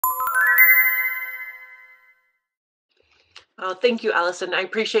Thank you, Allison. I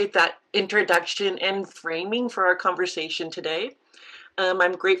appreciate that introduction and framing for our conversation today.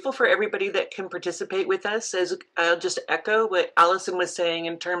 I'm grateful for everybody that can participate with us. As I'll just echo what Allison was saying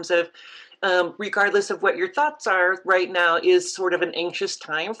in terms of regardless of what your thoughts are right now is sort of an anxious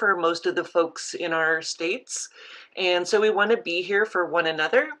time for most of the folks in our states. And so we want to be here for one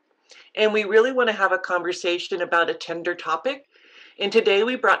another. And we really want to have a conversation about a tender topic. And today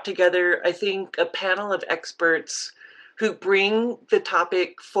we brought together, I think, a panel of experts who bring the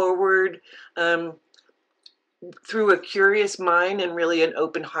topic forward through a curious mind and really an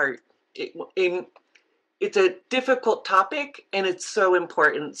open heart. It's a difficult topic and it's so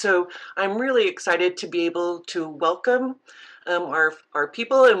important. So I'm really excited to be able to welcome our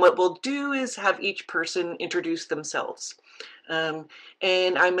people, and what we'll do is have each person introduce themselves. And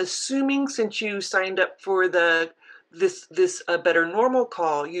I'm assuming since you signed up for this Better Normal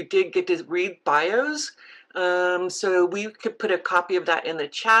call, you did get to read bios. So we could put a copy of that in the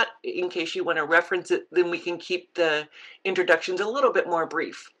chat in case you want to reference it. Then we can keep the introductions a little bit more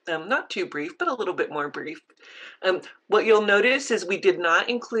brief. Not too brief, but a little bit more brief. What you'll notice is we did not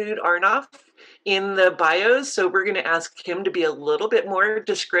include Arnaf in the bios, so we're going to ask him to be a little bit more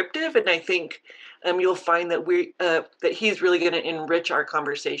descriptive, and I think you'll find that that he's really going to enrich our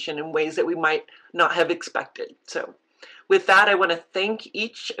conversation in ways that we might not have expected. So with that, I want to thank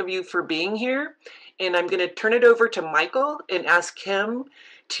each of you for being here. And I'm going to turn it over to Michael and ask him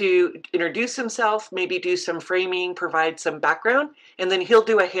to introduce himself, maybe do some framing, provide some background, and then he'll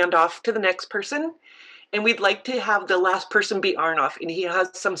do a handoff to the next person. And we'd like to have the last person be Arnaf, and he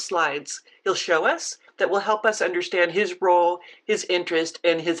has some slides he'll show us that will help us understand his role, his interest,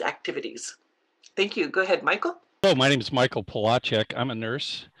 and his activities. Thank you. Go ahead, Michael. Hello, my name is Michael Polacek. I'm a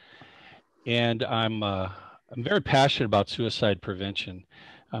nurse, and I'm very passionate about suicide prevention.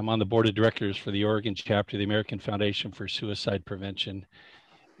 I'm on the board of directors for the Oregon chapter of the American Foundation for Suicide Prevention.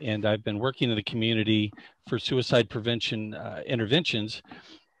 And I've been working in the community for suicide prevention interventions.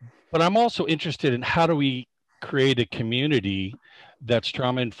 But I'm also interested in how do we create a community that's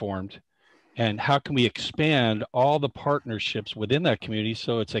trauma-informed, and how can we expand all the partnerships within that community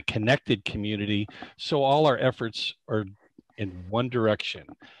so it's a connected community, so all our efforts are in one direction.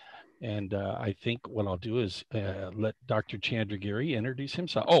 And I think what I'll do is let Dr. Chandragiri introduce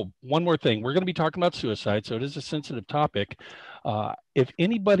himself. Oh, one more thing. We're going to be talking about suicide, so it is a sensitive topic. If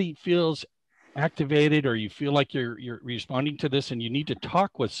anybody feels activated or you feel like you're responding to this and you need to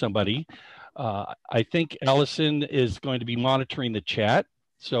talk with somebody, I think Allison is going to be monitoring the chat.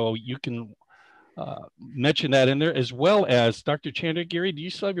 So you can mention that in there, as well as Dr. Chandragiri. Do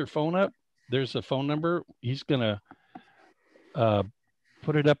you still have your phone up? There's a phone number. He's going to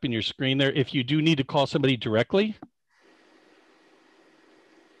put it up in your screen there if you do need to call somebody directly.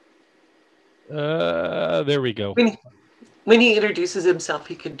 There we go. When he introduces himself,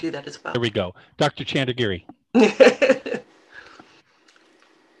 he can do that as well. There we go. Dr. Chandragiri.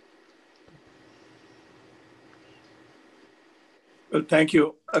 Well, thank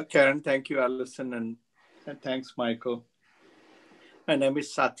you, Karen. Thank you, Allison, and thanks, Michael. My name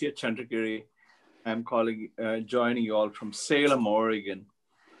is Satya Chandragiri. I'm joining you all from Salem, Oregon.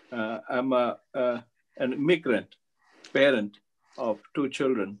 I'm an immigrant parent of 2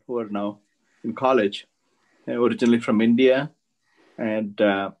 children who are now in college, originally from India. And,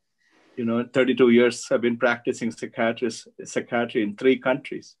 32 years I've been practicing psychiatry in 3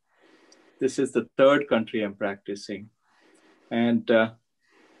 countries. This is the 3rd country I'm practicing. And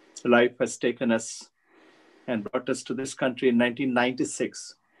life has taken us and brought us to this country in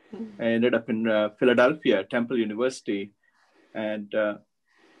 1996. I ended up in Philadelphia, Temple University. And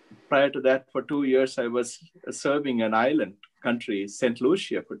prior to that, for 2 years, I was serving an island country, St.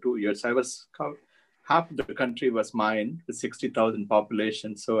 Lucia, for 2 years. Half of the country was mine, the 60,000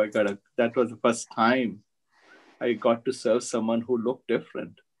 population. So that was the first time I got to serve someone who looked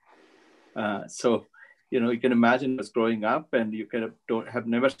different. You can imagine us growing up, and you kind of have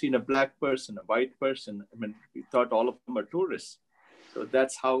never seen a Black person, a white person. I mean, we thought all of them are tourists. So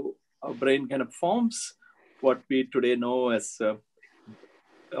that's how our brain kind of forms what we today know as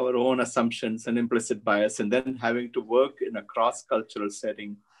our own assumptions and implicit bias, and then having to work in a cross-cultural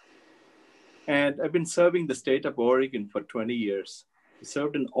setting. And I've been serving the state of Oregon for 20 years. I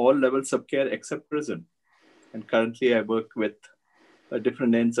served in all levels of care except prison. And currently I work with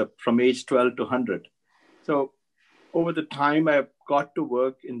different ends from age 12 to 100. So over the time, I've got to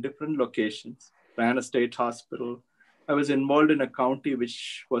work in different locations, ran a state hospital. I was involved in a county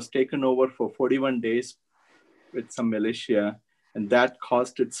which was taken over for 41 days with some militia. And that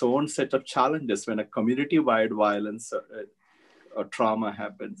caused its own set of challenges when a community-wide violence or trauma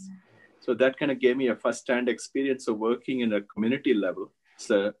happens. So that kind of gave me a first-hand experience of working in a community level. It's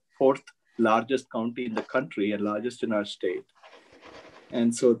the fourth largest county in the country and largest in our state.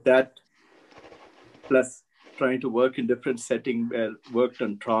 And so that, plus trying to work in different settings where worked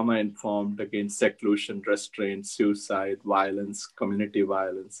on trauma-informed against seclusion, restraint, suicide, violence, community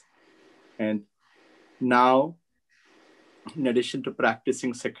violence. And now, in addition to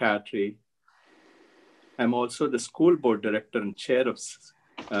practicing psychiatry, I'm also the school board director and chair of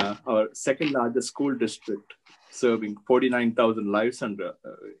our second largest school district, serving 49,000 lives under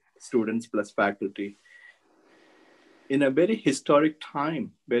students plus faculty. In a very historic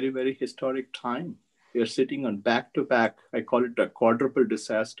time, very, very historic time, we are sitting on back-to-back, I call it a quadruple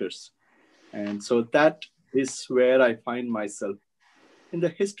disasters. And so that is where I find myself. In the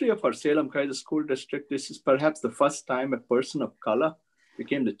history of our Salem-Kaiser School District, this is perhaps the first time a person of color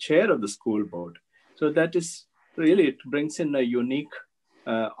became the chair of the school board. So that is really, it brings in a unique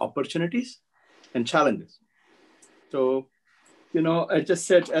opportunities and challenges. So, you know, I just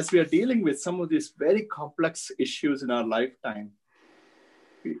said, as we are dealing with some of these very complex issues in our lifetime,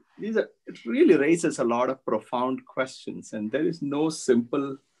 it really raises a lot of profound questions, and there is no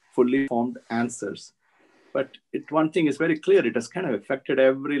simple, fully formed answers. But one thing is very clear, it has kind of affected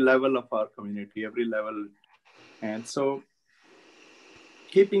every level of our community, every level. And so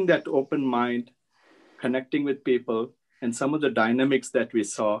keeping that open mind, connecting with people, and some of the dynamics that we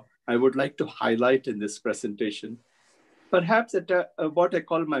saw, I would like to highlight in this presentation, perhaps at what I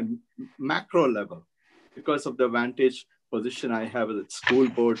call my macro level, because of the vantage position I have as a school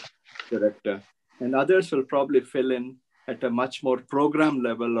board director, and others will probably fill in at a much more program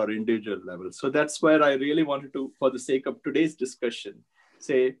level or individual level. So that's where I really wanted to, for the sake of today's discussion,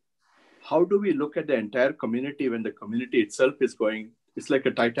 say, how do we look at the entire community when the community itself is going, it's like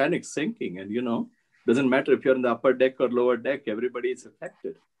a Titanic sinking, and you know, doesn't matter if you're in the upper deck or lower deck, everybody is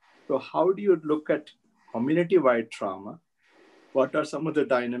affected. So how do you look at community-wide trauma? What are some of the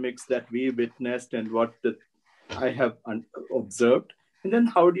dynamics that we witnessed and what I have observed? And then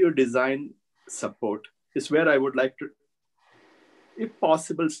how do you design support is where I would like to, if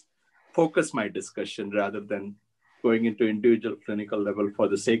possible, focus my discussion rather than going into individual clinical level for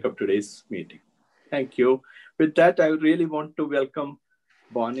the sake of today's meeting. Thank you. With that, I really want to welcome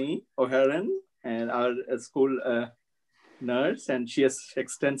Bonnie O'Haran, and our school nurse, and she has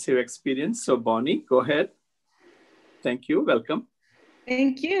extensive experience. So Bonnie, go ahead. Thank you, welcome.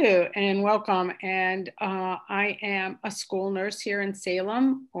 Thank you and welcome. And I am a school nurse here in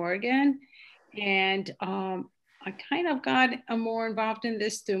Salem, Oregon. And I kind of got more involved in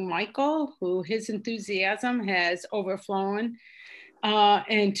this through Michael, who his enthusiasm has overflown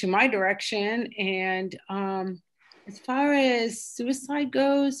into my direction. And as far as suicide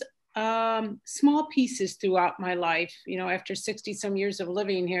goes, small pieces throughout my life, you know, after 60 some years of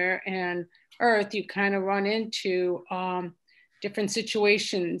living here and Earth, you kind of run into different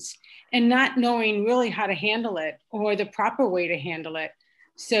situations and not knowing really how to handle it or the proper way to handle it.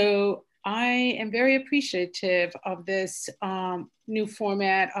 So I am very appreciative of this new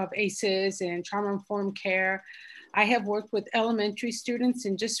format of ACEs and trauma-informed care. I have worked with elementary students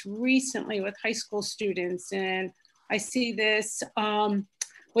and just recently with high school students. And I see this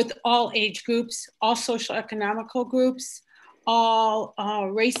with all age groups, all social economical groups, all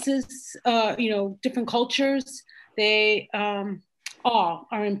races, you know, different cultures. They all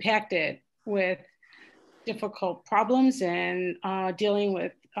are impacted with difficult problems and dealing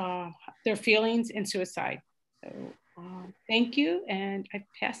with their feelings and suicide. So thank you. And I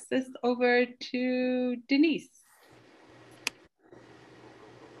pass this over to Denise.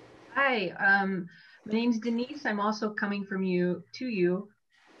 Hi, my name's Denise. I'm also coming from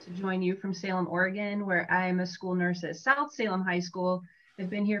to join you from Salem, Oregon, where I'm a school nurse at South Salem High School.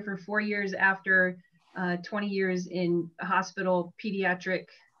 I've been here for 4 years after 20 years in hospital pediatric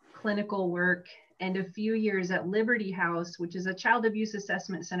clinical work and a few years at Liberty House, which is a child abuse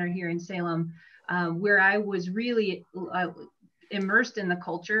assessment center here in Salem, where I was really immersed in the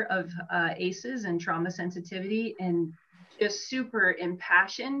culture of ACEs and trauma sensitivity and just super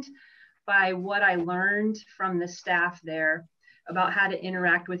impassioned by what I learned from the staff there about how to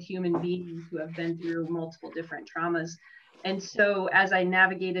interact with human beings who have been through multiple different traumas. And so as I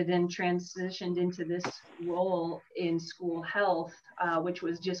navigated and transitioned into this role in school health, which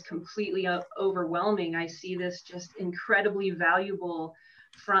was just completely overwhelming, I see this just incredibly valuable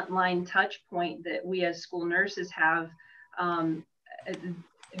frontline touch point that we as school nurses have.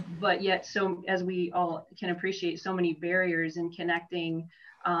 But yet, so as we all can appreciate, so many barriers in connecting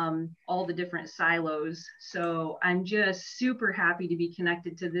all the different silos. So I'm just super happy to be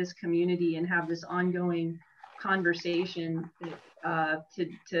connected to this community and have this ongoing conversation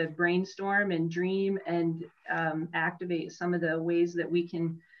to brainstorm and dream and activate some of the ways that we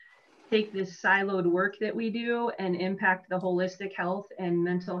can take this siloed work that we do and impact the holistic health and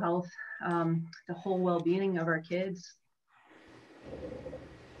mental health, the whole well-being of our kids.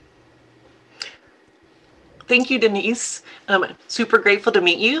 Thank you, Denise. Super grateful to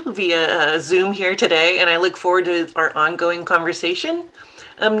meet you via Zoom here today, and I look forward to our ongoing conversation.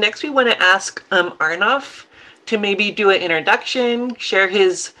 Next, we want to ask Arnav to maybe do an introduction, share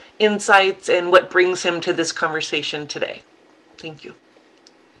his insights, and what brings him to this conversation today. Thank you.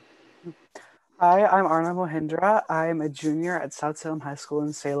 Hi, I'm Arnav Mohindra. I'm a junior at South Salem High School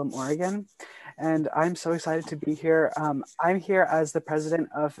in Salem, Oregon, and I'm so excited to be here. I'm here as the president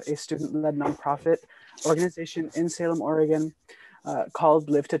of a student-led nonprofit organization in Salem, Oregon called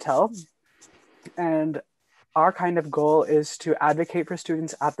Live to Tell. And our kind of goal is to advocate for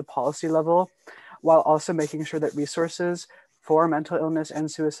students at the policy level while also making sure that resources for mental illness and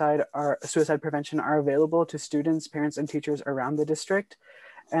suicide prevention are available to students, parents, and teachers around the district.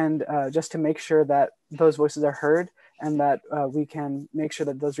 And just to make sure that those voices are heard and that we can make sure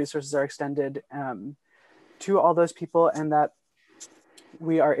that those resources are extended to all those people and that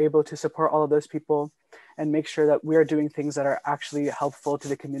we are able to support all of those people and make sure that we are doing things that are actually helpful to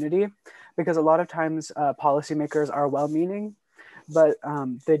the community. Because a lot of times policymakers are well-meaning, but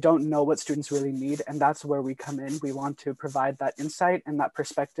they don't know what students really need. And that's where we come in. We want to provide that insight and that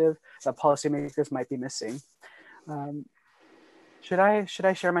perspective that policymakers might be missing. Should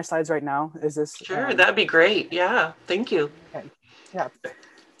I share my slides right now? Is this? Sure, that'd be great. Yeah, thank you. Okay. Yeah.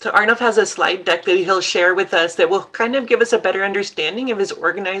 So Arnav has a slide deck that he'll share with us that will kind of give us a better understanding of his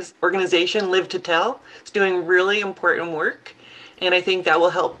organization, Live to Tell. It's doing really important work. And I think that will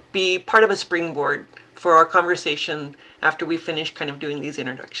help be part of a springboard for our conversation after we finish kind of doing these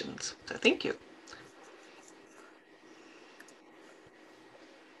introductions. So thank you.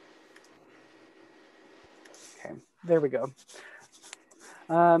 Okay, there we go.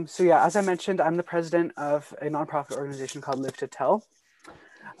 So yeah, as I mentioned, I'm the president of a nonprofit organization called Live to Tell.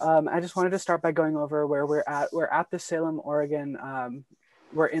 I just wanted to start by going over where we're at. We're at the Salem, Oregon.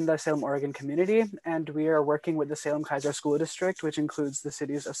 We're in the Salem, Oregon community, and we are working with the Salem-Keizer School District, which includes the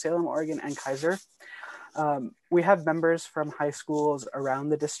cities of Salem, Oregon, and Keizer. We have members from high schools around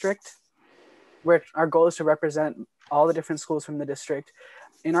the district, where our goal is to represent all the different schools from the district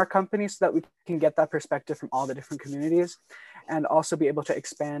in our company so that we can get that perspective from all the different communities and also be able to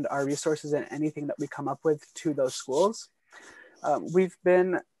expand our resources and anything that we come up with to those schools. We've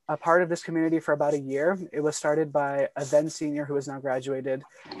been a part of this community for about a year. It was started by a then senior who is now graduated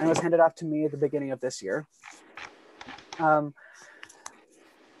and was handed off to me at the beginning of this year. I'll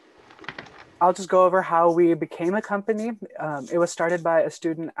just go over how we became a company. It was started by a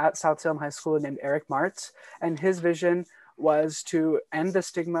student at South Salem High School named Eric Martz, and his vision was to end the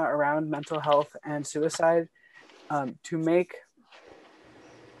stigma around mental health and suicide, to make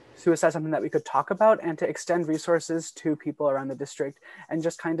suicide something that we could talk about and to extend resources to people around the district and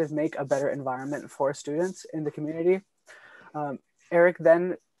just kind of make a better environment for students in the community. Eric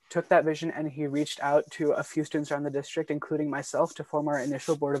then took that vision and he reached out to a few students around the district, including myself, to form our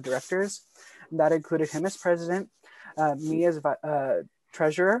initial board of directors. That included him as president, me as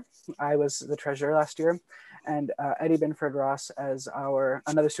treasurer. I was the treasurer last year, and Eddie Binford Ross as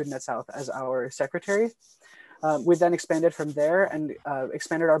another student at South as our secretary. We then expanded from there and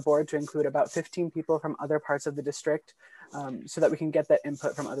expanded our board to include about 15 people from other parts of the district so that we can get that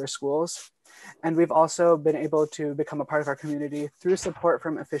input from other schools. And we've also been able to become a part of our community through support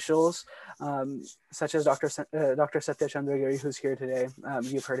from officials such as Dr. Satya Chandragiri, who's here today.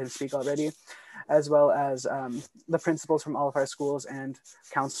 You've heard him speak already, as well as the principals from all of our schools and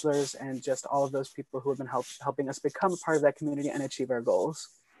counselors and just all of those people who have been helping us become a part of that community and achieve our goals.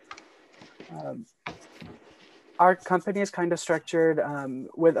 Our company is kind of structured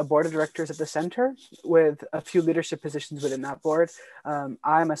with a board of directors at the center with a few leadership positions within that board.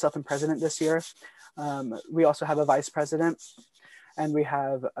 I myself am president this year. We also have a vice president and we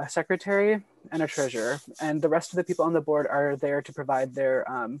have a secretary and a treasurer. And the rest of the people on the board are there to provide their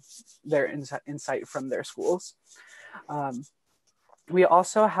insight from their schools. We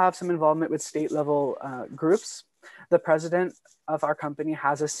also have some involvement with state level groups. The president of our company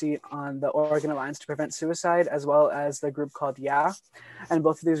has a seat on the Oregon Alliance to Prevent Suicide, as well as the group called Yeah. And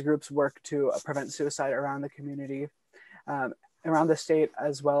both of these groups work to prevent suicide around the community, around the state,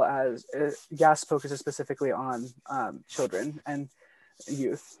 as well as YAS focuses specifically on children and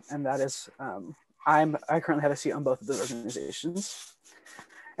youth. And that is, I currently have a seat on both of those organizations.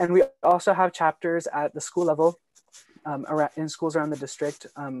 And we also have chapters at the school level in schools around the district.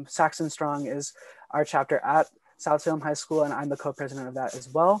 Saxon Strong is our chapter at South Salem High School, and I'm the co-president of that as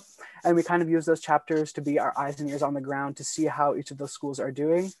well. And we kind of use those chapters to be our eyes and ears on the ground to see how each of those schools are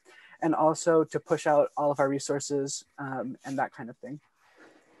doing, and also to push out all of our resources and that kind of thing.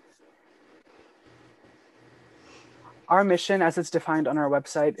 Our mission, as it's defined on our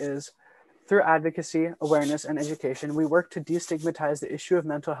website, is through advocacy, awareness, and education, we work to destigmatize the issue of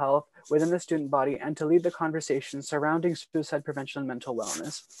mental health within the student body and to lead the conversation surrounding suicide prevention and mental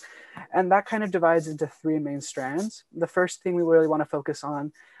wellness. And that kind of divides into three main strands. The first thing we really want to focus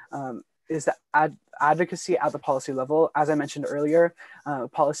on is the advocacy at the policy level. As I mentioned earlier,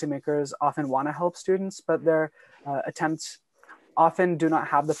 policymakers often want to help students, but their attempts often do not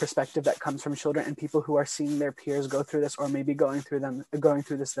have the perspective that comes from children and people who are seeing their peers go through this or maybe going through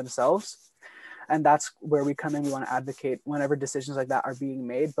this themselves. And that's where we come in. We want to advocate whenever decisions like that are being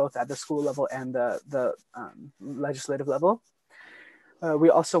made, both at the school level and the legislative level. We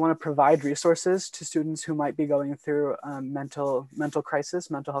also want to provide resources to students who might be going through mental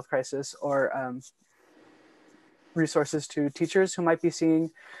health crisis, or resources to teachers who might be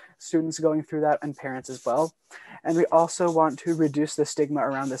seeing students going through that, and parents as well. And we also want to reduce the stigma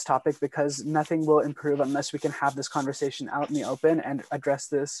around this topic, because nothing will improve unless we can have this conversation out in the open and address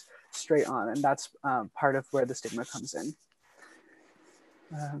this straight on. And that's part of where the stigma comes in.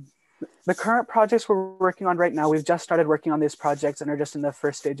 The current projects we're working on right now, we've just started working on these projects and are just in the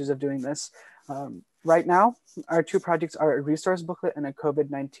first stages of doing this. Right now, our two projects are a resource booklet and a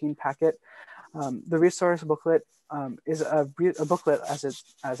COVID-19 packet. The resource booklet is a booklet,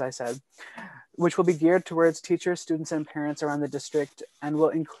 as I said, which will be geared towards teachers, students, and parents around the district, and will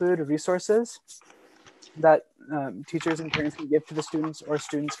include resources that teachers and parents can give to the students, or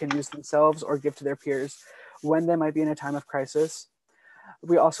students can use themselves or give to their peers when they might be in a time of crisis.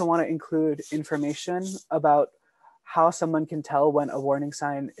 We also want to include information about how someone can tell when a warning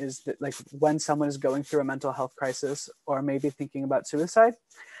sign is that, like when someone is going through a mental health crisis or maybe thinking about suicide,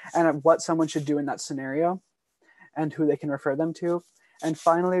 and what someone should do in that scenario and who they can refer them to. And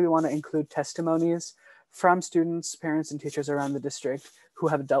finally, we want to include testimonies from students, parents, and teachers around the district who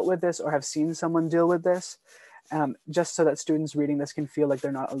have dealt with this or have seen someone deal with this, just so that students reading this can feel like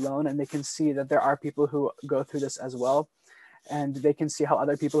they're not alone, and they can see that there are people who go through this as well, and they can see how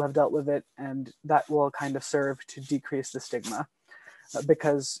other people have dealt with it, and that will kind of serve to decrease the stigma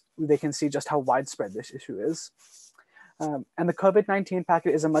because they can see just how widespread this issue is. And the COVID-19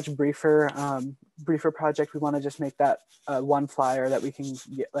 packet is a much briefer project. We want to just make that one flyer that we can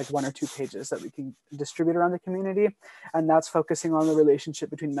get, like 1 or 2 pages that we can distribute around the community. And that's focusing on the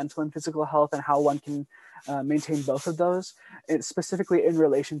relationship between mental and physical health and how one can maintain both of those, specifically in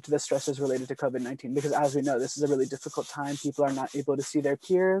relation to the stresses related to COVID-19. Because as we know, this is a really difficult time. People are not able to see their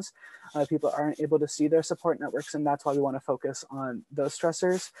peers. People aren't able to see their support networks. And that's why we want to focus on those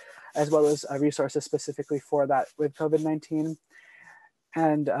stressors, as well as resources specifically for that with COVID-19.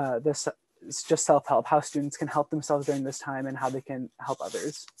 And this is just self-help, how students can help themselves during this time and how they can help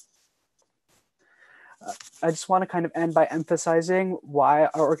others. I just want to kind of end by emphasizing why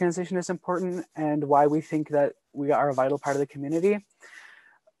our organization is important and why we think that we are a vital part of the community.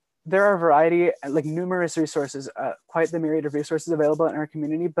 There are a variety, like numerous resources, quite the myriad of resources available in our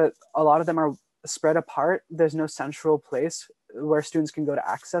community, but a lot of them are spread apart. There's no central place where students can go to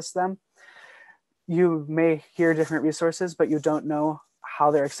access them. You may hear different resources, but you don't know how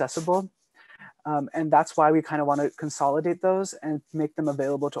they're accessible. And that's why we kind of want to consolidate those and make them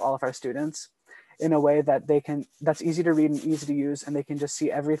available to all of our students in a way that that's easy to read and easy to use, and they can just see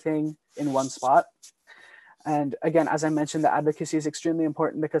everything in one spot. And again, as I mentioned, the advocacy is extremely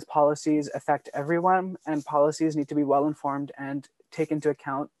important because policies affect everyone, and policies need to be well-informed and take into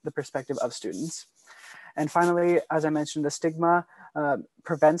account the perspective of students. And finally, as I mentioned, the stigma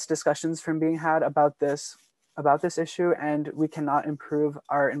prevents discussions from being had about this issue, and we cannot improve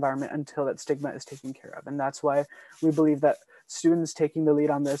our environment until that stigma is taken care of. And that's why we believe that students taking the lead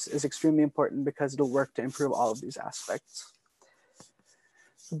on this is extremely important, because it'll work to improve all of these aspects.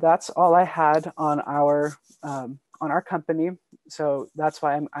 So that's all I had on our company. So that's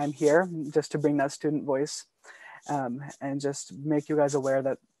why I'm here, just to bring that student voice and just make you guys aware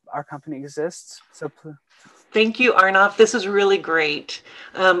that our company exists. So thank you, Arnav. This is really great.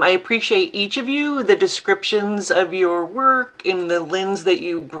 I appreciate each of you, the descriptions of your work and the lens that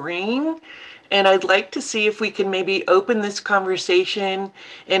you bring. And I'd like to see if we can maybe open this conversation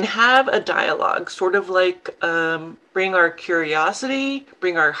and have a dialogue, sort of like bring our curiosity,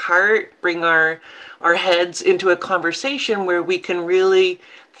 bring our heart, bring our heads into a conversation where we can really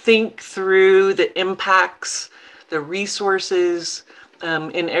think through the impacts, the resources,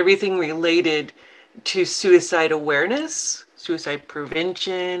 and everything related to suicide awareness, suicide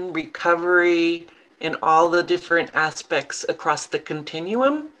prevention, recovery, and all the different aspects across the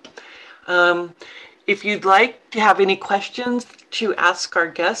continuum. If you'd like to have any questions to ask our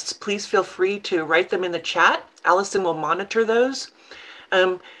guests, please feel free to write them in the chat. Allison will monitor those.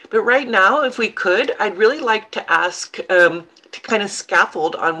 But right now, if we could, I'd really like to ask to kind of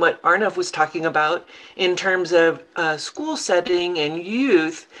scaffold on what Arnav was talking about in terms of school setting and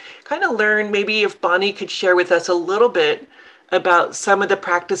youth, kind of learn maybe if Bonnie could share with us a little bit about some of the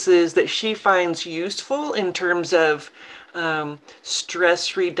practices that she finds useful in terms of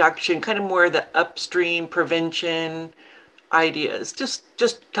stress reduction, kind of more the upstream prevention ideas. Just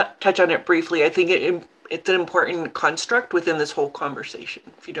touch on it briefly. I think it's an important construct within this whole conversation,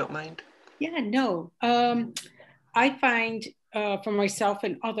 if you don't mind. Yeah, no. I find for myself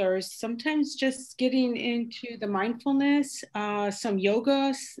and others, sometimes just getting into the mindfulness, some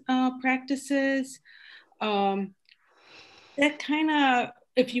yoga practices, that kind of,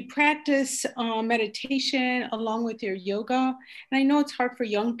 if you practice meditation along with your yoga, and I know it's hard for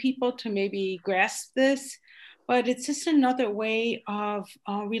young people to maybe grasp this, but it's just another way of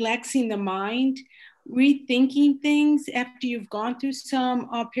relaxing the mind, rethinking things after you've gone through some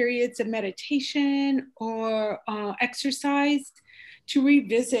periods of meditation or exercise, to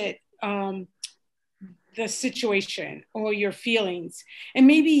revisit the situation or your feelings, and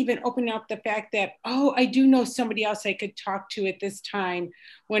maybe even open up the fact that, oh, I do know somebody else I could talk to at this time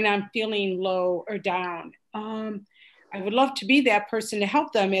when I'm feeling low or down. I would love to be that person to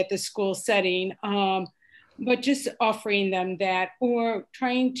help them at the school setting, but just offering them that, or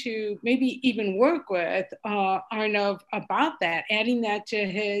trying to maybe even work with Arnav about that, adding that to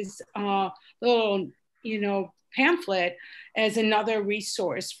his little, pamphlet as another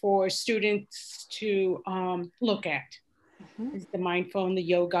resource for students to look at, is the mindful and the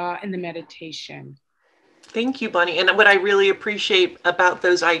yoga and the meditation. Thank you, Bonnie. And what I really appreciate about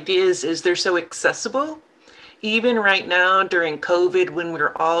those ideas is they're so accessible. Even right now during COVID, when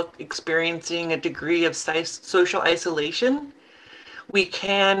we're all experiencing a degree of social isolation, we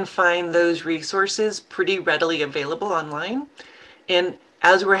can find those resources pretty readily available online. And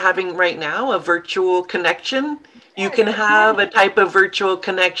as we're having right now, a virtual connection, you can have a type of virtual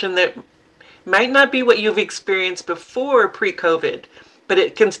connection that might not be what you've experienced before pre-COVID, but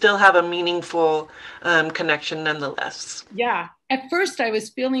it can still have a meaningful connection nonetheless. Yeah. At first, I was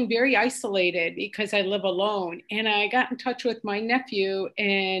feeling very isolated because I live alone. And I got in touch with my nephew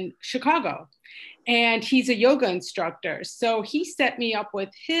in Chicago, and he's a yoga instructor. So he set me up with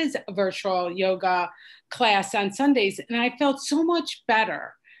his virtual yoga class on Sundays. And I felt so much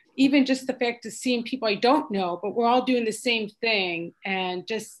better. Even just the fact of seeing people I don't know, but we're all doing the same thing. And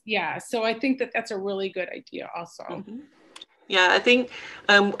just, yeah. So I think that that's a really good idea also. Mm-hmm. Yeah, I think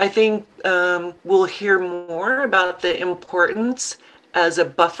we'll hear more about the importance as a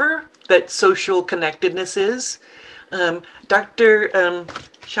buffer that social connectedness is. Dr.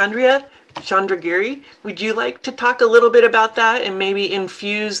 Chandragiri, would you like to talk a little bit about that and maybe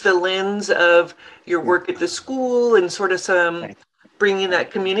infuse the lens of your work at the school and sort of some bringing that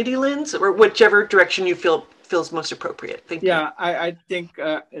community lens, or whichever direction you feels most appropriate? Thank you. Yeah, I think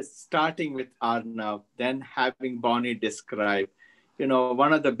starting with Arnav, then having Bonnie describe,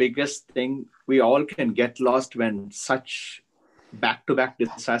 one of the biggest thing, we all can get lost when such back-to-back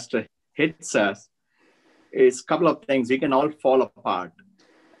disaster hits us, is a couple of things. We can all fall apart.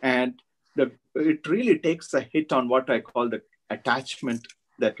 And it really takes a hit on what I call the attachment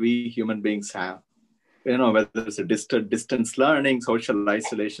that we human beings have, whether it's a distance learning, social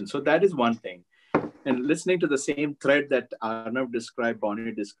isolation. So that is one thing. And listening to the same thread that Arnav described,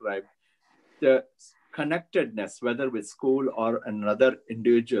 Bonnie described, the connectedness, whether with school or another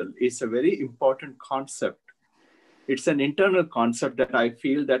individual, is a very important concept. It's an internal concept that I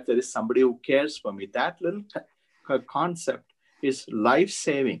feel that there is somebody who cares for me. That little concept is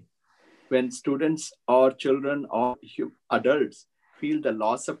life-saving. When students or children or adults feel the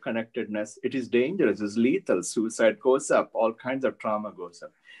loss of connectedness, it is dangerous, it's lethal. Suicide goes up, all kinds of trauma goes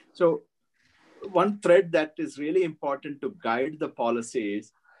up. So one thread that is really important to guide the policy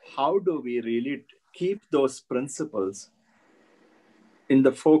is, how do we really keep those principles in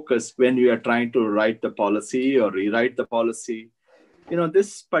the focus when we are trying to write the policy or rewrite the policy?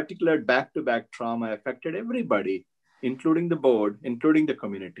 This particular back-to-back trauma affected everybody, including the board, including the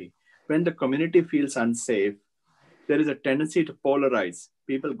community. When the community feels unsafe, there is a tendency to polarize.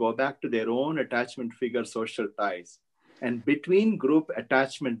 People go back to their own attachment figure social ties. And between group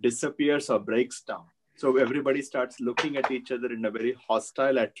attachment disappears or breaks down. So everybody starts looking at each other in a very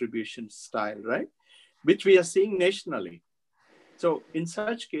hostile attribution style, right? Which we are seeing nationally. So in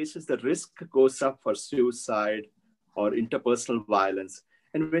such cases, the risk goes up for suicide or interpersonal violence.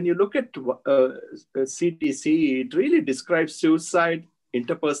 And when you look at CTC, it really describes suicide,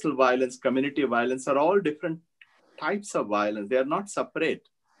 interpersonal violence, community violence are all different types of violence. They are not separate.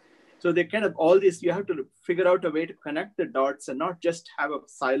 So they kind of all this, you have to figure out a way to connect the dots and not just have a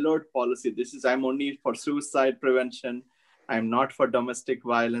siloed policy. This is, I'm only for suicide prevention. I'm not for domestic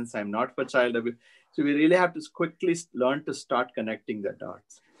violence. I'm not for child abuse. So we really have to quickly learn to start connecting the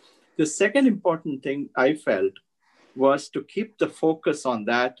dots. The second important thing I felt was to keep the focus on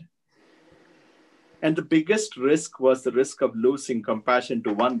that. And the biggest risk was the risk of losing compassion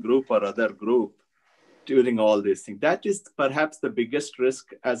to one group or other group during all these things. That is perhaps the biggest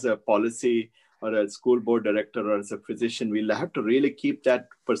risk as a policy or a school board director or as a physician. We'll have to really keep that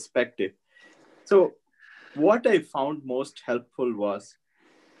perspective. So what I found most helpful was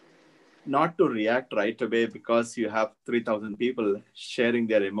not to react right away because you have 3,000 people sharing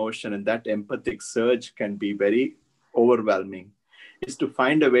their emotion, and that empathic surge can be very overwhelming, is to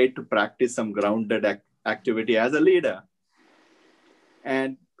find a way to practice some grounded activity as a leader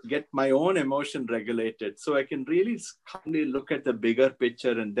and get my own emotion regulated so I can really calmly look at the bigger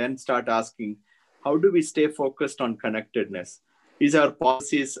picture and then start asking, how do we stay focused on connectedness? Is our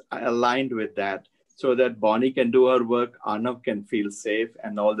policies aligned with that so that Bonnie can do her work, Arnav can feel safe,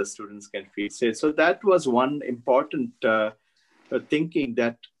 and all the students can feel safe? So that was one important thinking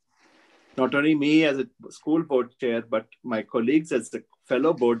that not only me as a school board chair, but my colleagues as the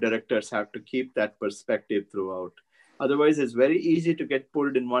fellow board directors have to keep that perspective throughout. Otherwise, it's very easy to get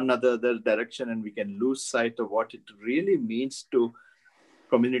pulled in one other direction and we can lose sight of what it really means to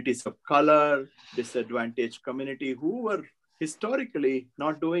communities of color, disadvantaged community who were historically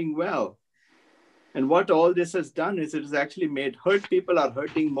not doing well. And what all this has done is it has actually made hurt people are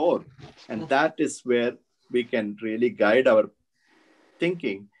hurting more. And that is where we can really guide our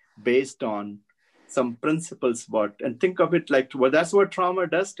thinking based on some principles and think of it like, well, that's what trauma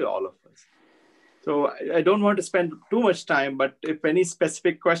does to all of us. So I don't want to spend too much time, but if any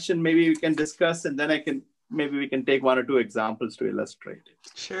specific question, maybe we can discuss, and then maybe we can take one or two examples to illustrate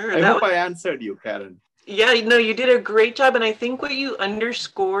it. Sure. I hope I answered you, Karen. Yeah, no, you did a great job. And I think what you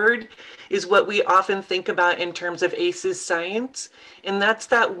underscored is what we often think about in terms of ACEs science. And that's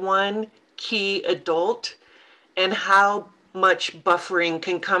that one key adult and how much buffering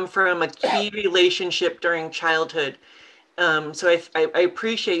can come from a key relationship during childhood. So I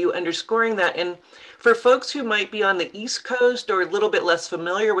appreciate you underscoring that. And for folks who might be on the East Coast or a little bit less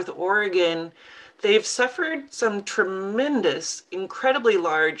familiar with Oregon, they've suffered some tremendous, incredibly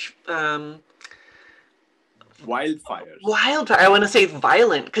large wildfires. I want to say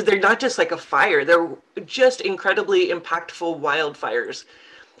violent, because they're not just like a fire. They're just incredibly impactful wildfires.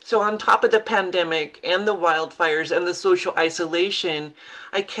 So on top of the pandemic and the wildfires and the social isolation,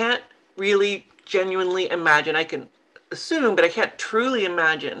 I can't really genuinely imagine, I can assume, but I can't truly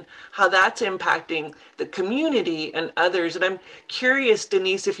imagine how that's impacting the community and others. And I'm curious,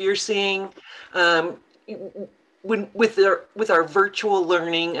 Denise, if you're seeing with our virtual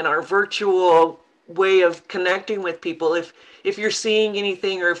learning and our virtual way of connecting with people, if you're seeing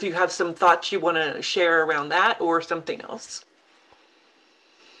anything or if you have some thoughts you want to share around that or something else.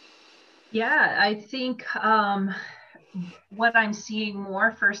 Yeah, I think what I'm seeing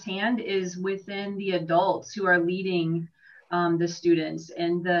more firsthand is within the adults who are leading the students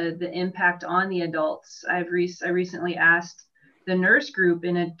and the impact on the adults. I recently asked the nurse group,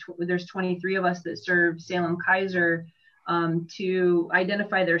 there's 23 of us that serve Salem Kaiser, to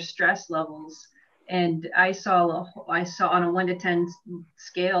identify their stress levels. And I saw on a 1 to 10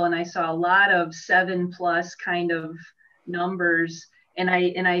 scale, and I saw a lot of 7+ kind of numbers. And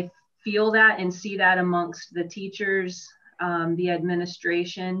I feel that and see that amongst the teachers, the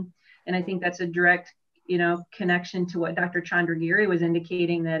administration. And I think that's a direct, connection to what Dr. Chandragiri was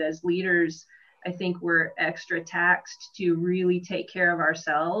indicating, that as leaders, I think we're extra taxed to really take care of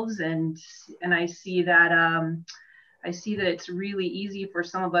ourselves. And I see that it's really easy for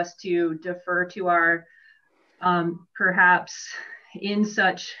some of us to defer to our, perhaps in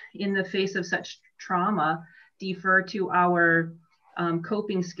the face of such trauma, defer to our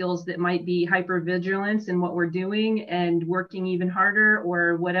coping skills that might be hypervigilance in what we're doing and working even harder,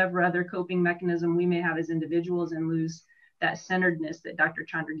 or whatever other coping mechanism we may have as individuals, and lose that centeredness that Dr.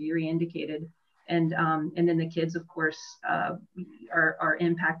 Chandragiri indicated. And then the kids, of course, are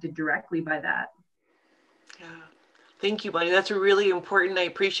impacted directly by that. Yeah. Thank you, Bonnie. That's really important. I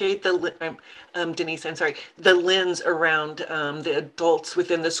appreciate Denise, I'm sorry, the lens around the adults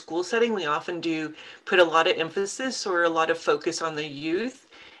within the school setting. We often do put a lot of emphasis or a lot of focus on the youth.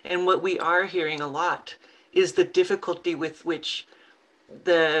 And what we are hearing a lot is the difficulty with which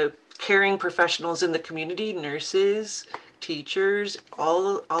the caring professionals in the community, nurses, teachers,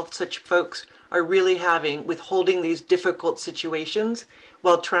 all such folks are really having with holding these difficult situations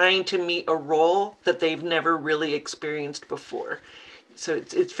while trying to meet a role that they've never really experienced before. So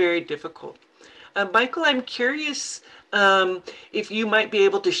it's very difficult. Michael, I'm curious if you might be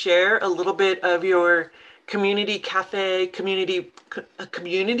able to share a little bit of your community cafe, community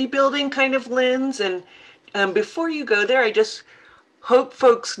building kind of lens. And before you go there, I just hope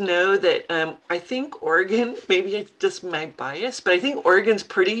folks know that I think Oregon, maybe it's just my bias, but I think Oregon's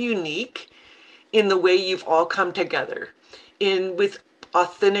pretty unique in the way you've all come together with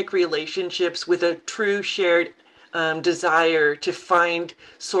authentic relationships, with a true shared desire to find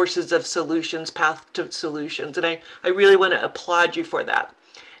sources of solutions, path to solutions. And I really want to applaud you for that.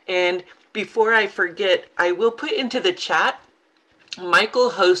 And before I forget, I will put into the chat, Michael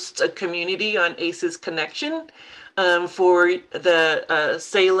hosts a community on ACEs Connection for the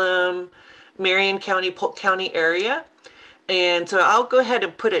Salem, Marion County, Polk County area. And so I'll go ahead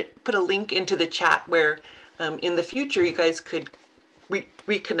and put a link into the chat where in the future you guys could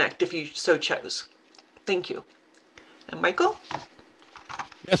reconnect if you so chose. Thank you. And Michael?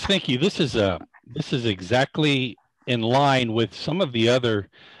 Yes, thank you. This is exactly in line with some of the other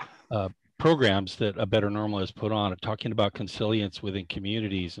programs that A Better Normal has put on, talking about consilience within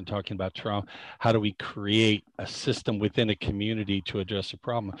communities and talking about trauma. How do we create a system within a community to address a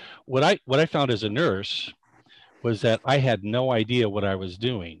problem? What I found as a nurse was that I had no idea what I was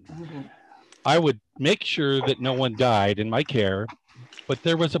doing. Mm-hmm. I would make sure that no one died in my care, but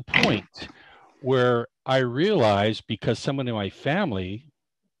there was a point where I realized, because someone in my family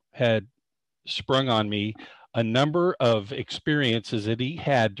had sprung on me a number of experiences that he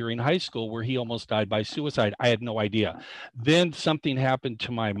had during high school where he almost died by suicide. I had no idea. Then something happened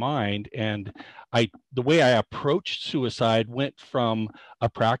to my mind, and the way I approached suicide went from a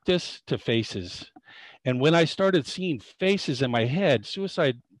practice to faces. And when I started seeing faces in my head,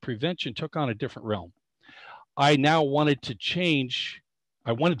 suicide prevention took on a different realm. I now wanted to change.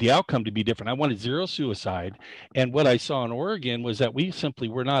 I wanted the outcome to be different. I wanted zero suicide. And what I saw in Oregon was that we simply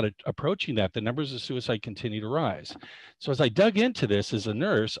were not approaching that. The numbers of suicide continue to rise. So as I dug into this as a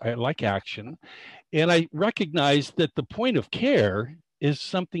nurse, I like action. And I recognized that the point of care is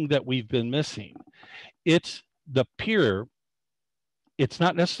something that we've been missing. It's the peer. It's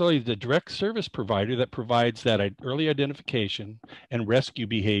not necessarily the direct service provider that provides that early identification and rescue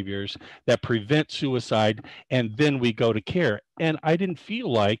behaviors that prevent suicide, and then we go to care. And I didn't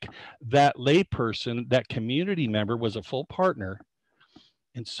feel like that layperson, that community member, was a full partner.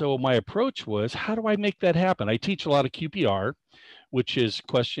 And so my approach was, how do I make that happen? I teach a lot of QPR, which is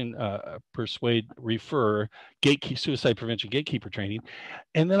question, persuade, refer, suicide prevention gatekeeper training.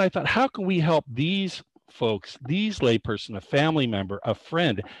 And then I thought, how can we help these folks, these layperson, a family member, a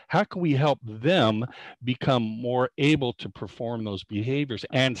friend, how can we help them become more able to perform those behaviors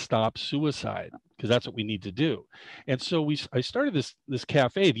and stop suicide? Because that's what we need to do. And so I started this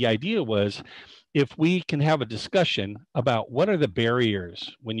cafe. The idea was, if we can have a discussion about what are the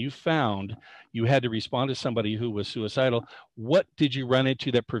barriers when you found you had to respond to somebody who was suicidal, what did you run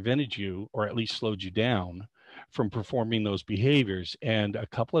into that prevented you, or at least slowed you down from performing those behaviors? And a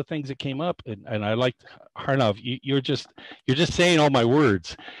couple of things that came up, and I liked, Harnav, you're just saying all my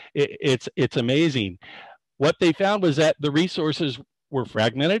words. It's amazing. What they found was that the resources were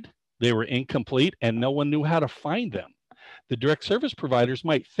fragmented, they were incomplete, and no one knew how to find them. The direct service providers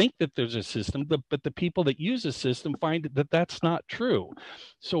might think that there's a system, but the people that use the system find that that's not true.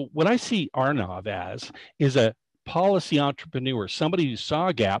 So what I see Arnav as is a policy entrepreneur, somebody who saw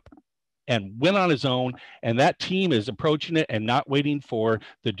a gap and went on his own, and that team is approaching it and not waiting for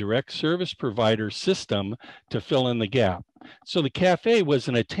the direct service provider system to fill in the gap. So the cafe was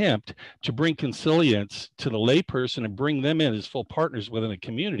an attempt to bring consilience to the layperson and bring them in as full partners within a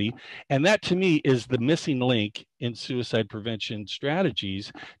community. And that, to me, is the missing link in suicide prevention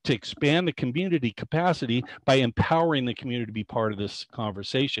strategies, to expand the community capacity by empowering the community to be part of this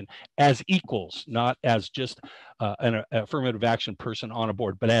conversation as equals, not as just an affirmative action person on a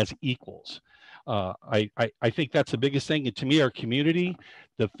board, but as equals. I think that's the biggest thing. And to me, our community,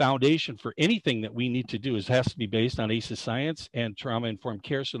 the foundation for anything that we need to do has to be based on ACEs science and trauma-informed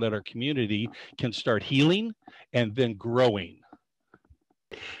care, so that our community can start healing and then growing.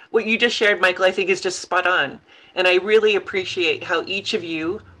 What you just shared, Michael, I think is just spot on. And I really appreciate how each of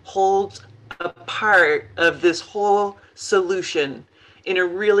you holds a part of this whole solution in a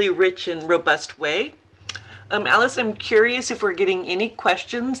really rich and robust way. Alice, I'm curious if we're getting any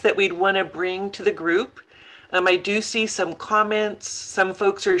questions that we'd want to bring to the group. I do see some comments. Some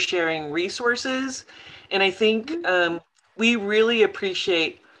folks are sharing resources. And I think we really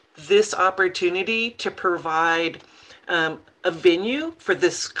appreciate this opportunity to provide a venue for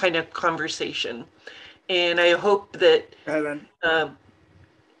this kind of conversation. And I hope that, Helen, go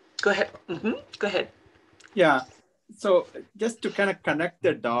ahead. Go ahead. yeah. So just to kind of connect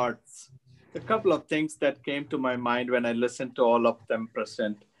the dots, a couple of things that came to my mind when I listened to all of them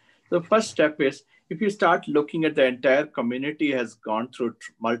present. The first step is, if you start looking at the entire community has gone through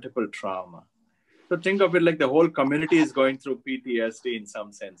multiple trauma. So think of it like the whole community is going through PTSD in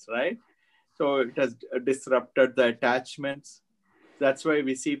some sense, right? So it has disrupted the attachments. That's why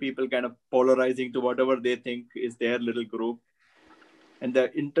we see people kind of polarizing to whatever they think is their little group. And the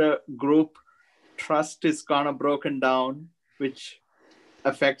intergroup trust is kind of broken down, which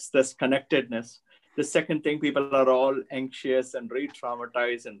affects this connectedness. The second thing, people are all anxious and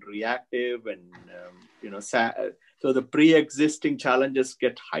re-traumatized and reactive, and sad. So the pre-existing challenges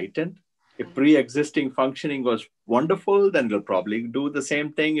get heightened. If pre-existing functioning was wonderful, then it'll probably do the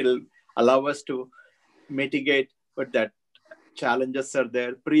same thing. It'll allow us to mitigate, but that challenges are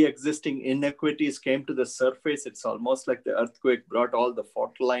there. Pre-existing inequities came to the surface. It's almost like the earthquake brought all the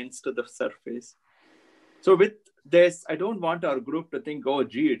fault lines to the surface. So with this, I don't want our group to think, oh,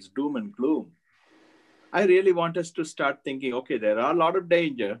 gee, it's doom and gloom. I really want us to start thinking, okay, there are a lot of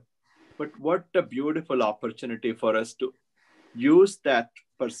danger, but what a beautiful opportunity for us to use that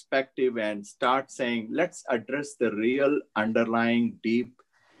perspective and start saying, let's address the real underlying deep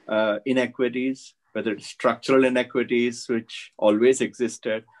inequities, whether it's structural inequities, which always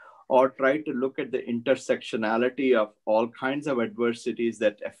existed, or try to look at the intersectionality of all kinds of adversities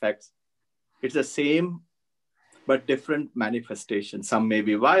that affects. It's the same, but different manifestations. Some may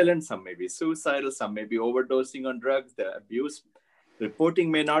be violent, some may be suicidal, some may be overdosing on drugs. The abuse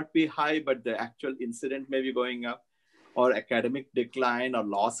reporting may not be high, but the actual incident may be going up, or academic decline or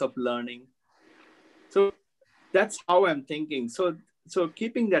loss of learning. So that's how I'm thinking. So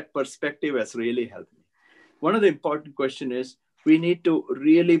keeping that perspective has really helped me. One of the important questions is, we need to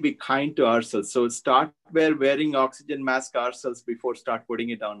really be kind to ourselves. So start wearing oxygen mask ourselves before start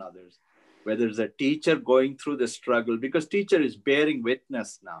putting it on others. Whether it's a teacher going through the struggle, because teacher is bearing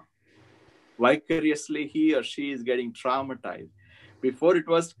witness now. Vicariously, he or she is getting traumatized. Before it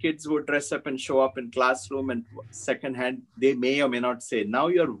was kids would dress up and show up in classroom, and secondhand, they may or may not say. Now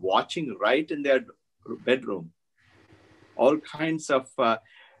you're watching right in their bedroom. All kinds of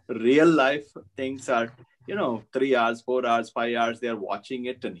real life things are, 3 hours, 4 hours, 5 hours, they're watching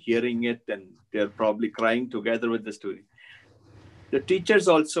it and hearing it, and they're probably crying together with the student. The teachers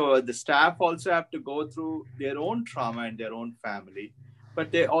also, the staff also have to go through their own trauma in their own family,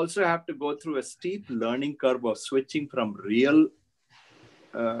 but they also have to go through a steep learning curve of switching from real-time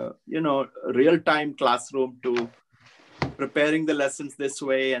classroom to preparing the lessons this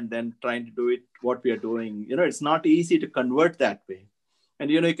way and then trying to do it what we are doing. It's not easy to convert that way. And,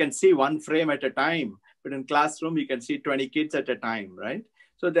 you can see one frame at a time, but in classroom, you can see 20 kids at a time, right?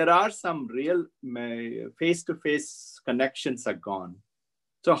 So there are some real face-to-face connections are gone.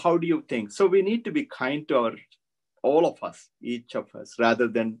 So how do you think? So we need to be kind to all of us, each of us, rather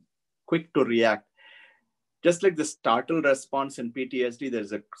than quick to react. Just like the startle response in PTSD,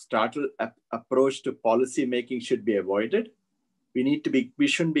 there's a startle approach to policy making should be avoided. We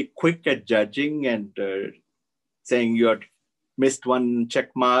shouldn't be quick at judging and saying you missed one check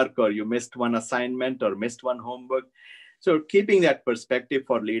mark, or you missed one assignment, or missed one homework. So keeping that perspective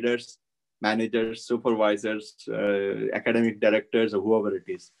for leaders, managers, supervisors, academic directors, or whoever it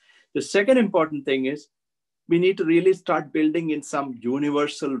is. The second important thing is, we need to really start building in some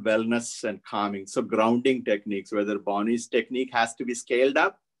universal wellness and calming. So grounding techniques, whether Bonnie's technique has to be scaled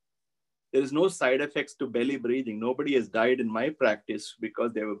up. There is no side effects to belly breathing. Nobody has died in my practice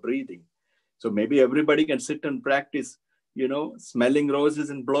because they were breathing. So maybe everybody can sit and practice, smelling roses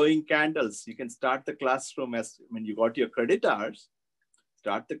and blowing candles. You can start the classroom when you got your credit hours,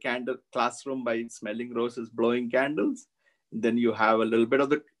 start the classroom by smelling roses, blowing candles. Then you have a little bit of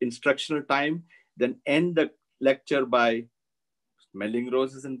the instructional time, then end the lecture by smelling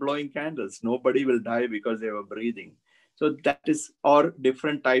roses and blowing candles. Nobody will die because they were breathing. So that is, or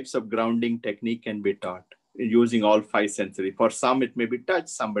different types of grounding technique can be taught using all 5 sensory. For some, it may be touch.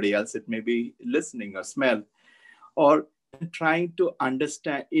 Somebody else, it may be listening or smell. Or trying to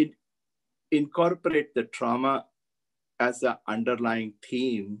understand it, incorporate the trauma as an underlying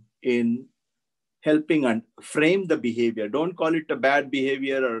theme in helping and frame the behavior. Don't call it a bad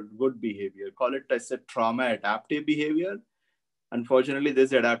behavior or good behavior. Call it as a trauma adaptive behavior. Unfortunately,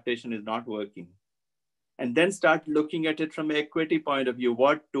 this adaptation is not working. And then start looking at it from an equity point of view.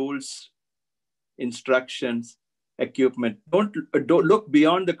 What tools, instructions, equipment. Don't look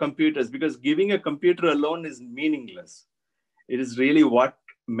beyond the computers, because giving a computer alone is meaningless. It is really what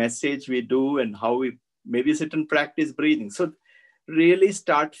message we do and how we maybe sit and practice breathing. So really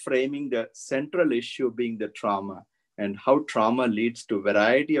start framing the central issue being the trauma and how trauma leads to a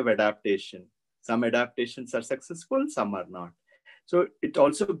variety of adaptation. Some adaptations are successful, some are not. So it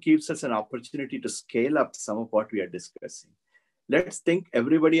also gives us an opportunity to scale up some of what we are discussing. Let's think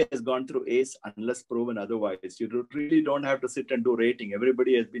everybody has gone through ACE unless proven otherwise. You really don't have to sit and do rating.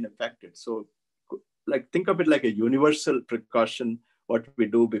 Everybody has been affected. So like think of it like a universal precaution, what we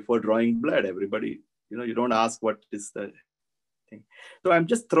do before drawing blood. Everybody, you don't ask what is the thing. So I'm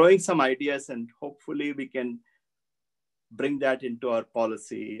just throwing some ideas and hopefully we can bring that into our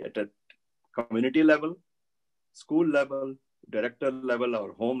policy at a community level, school level, director level,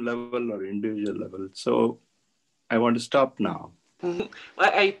 or home level, or individual level. So I want to stop now.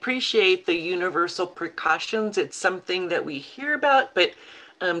 I appreciate the universal precautions. It's something that we hear about, but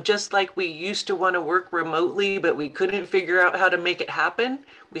just like we used to want to work remotely, but we couldn't figure out how to make it happen.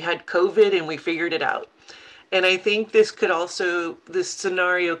 We had COVID and we figured it out. And I think this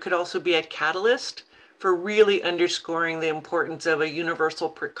scenario could also be a catalyst for really underscoring the importance of a universal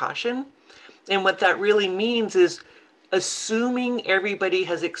precaution. And what that really means is assuming everybody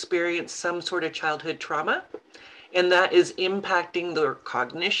has experienced some sort of childhood trauma, and that is impacting their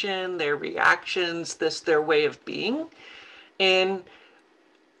cognition, their reactions, their way of being. And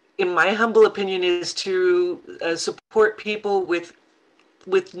in my humble opinion is to support people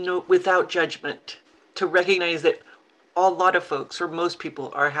without judgment, to recognize that a lot of folks, or most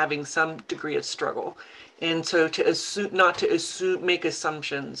people, are having some degree of struggle. And so not to make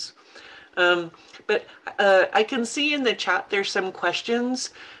assumptions. But I can see in the chat there's some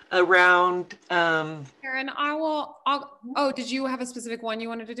questions around. Karen, did you have a specific one you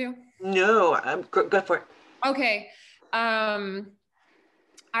wanted to do? No, go for it. Okay.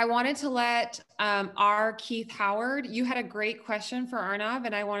 I wanted to let our Keith Howard, you had a great question for Arnav,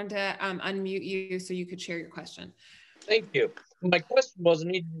 and I wanted to unmute you so you could share your question. Thank you. My question was,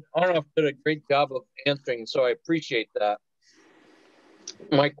 Arnav did a great job of answering, so I appreciate that.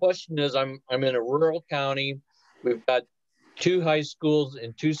 My question is, I'm in a rural county. We've got 2 high schools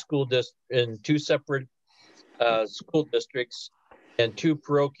and 2 separate school districts and 2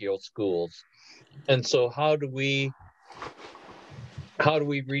 parochial schools. And so how do we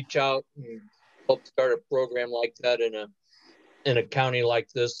reach out and help start a program like that in a county like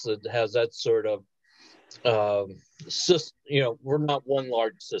this that has that sort of system? We're not one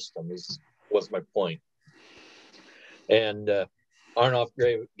large system was my point. And Arnav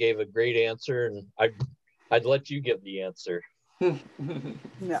gave a great answer, and I'd let you give the answer.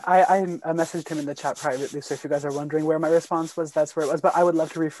 Yeah, I messaged him in the chat privately, so if you guys are wondering where my response was, that's where it was. But I would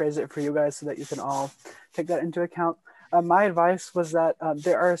love to rephrase it for you guys so that you can all take that into account. My advice was that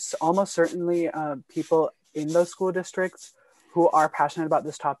there are almost certainly people in those school districts who are passionate about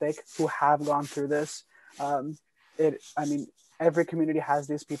this topic, who have gone through this. Every community has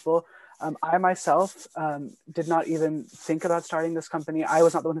these people. I myself did not even think about starting this company. I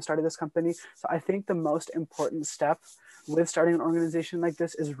was not the one who started this company. So I think the most important step with starting an organization like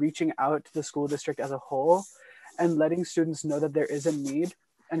this is reaching out to the school district as a whole and letting students know that there is a need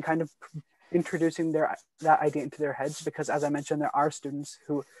and kind of introducing that idea into their heads. Because as I mentioned, there are students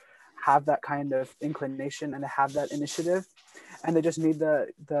who have that kind of inclination and have that initiative, and they just need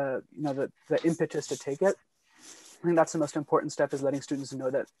the impetus to take it. I think that's the most important step, is letting students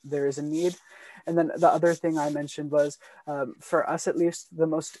know that there is a need. And then the other thing I mentioned was, for us at least, the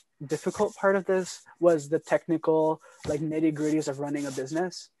most difficult part of this was the technical, nitty-gritties of running a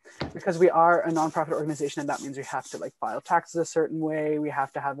business. Because we are a nonprofit organization, and that means we have to file taxes a certain way, we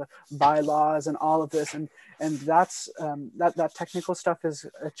have to have bylaws and all of this. And that's, that technical stuff is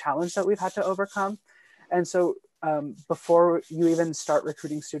a challenge that we've had to overcome. And so before you even start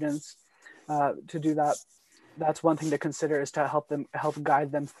recruiting students to do that, that's one thing to consider, is to help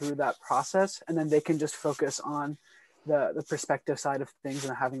guide them through that process. And then they can just focus on the perspective side of things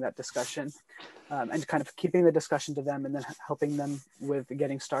and having that discussion, and kind of keeping the discussion to them, and then helping them with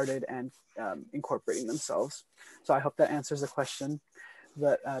getting started and incorporating themselves. So I hope that answers the question.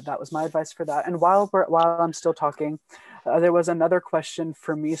 But that was my advice for that. And while I'm still talking, there was another question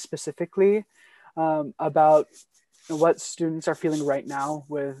for me specifically about what students are feeling right now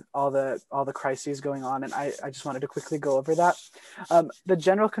with all the crises going on. And I just wanted to quickly go over that. The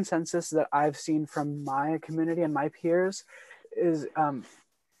general consensus that I've seen from my community and my peers is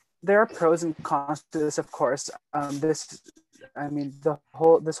there are pros and cons to this, of course. This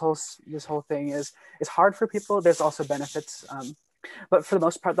whole thing is hard for people. There's also benefits. But for the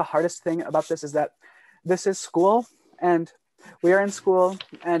most part, the hardest thing about this is that this is school, and we are in school,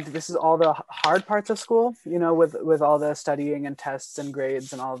 and this is all the hard parts of school, you know, with all the studying and tests and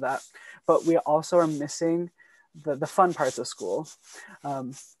grades and all of that. But we also are missing the fun parts of school.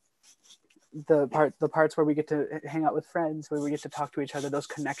 The parts where we get to hang out with friends, where we get to talk to each other, those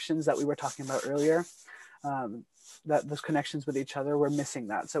connections that we were talking about earlier, that those connections with each other, we're missing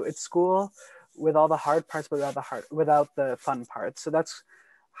that. So it's school with all the hard parts, but without the fun parts. So that's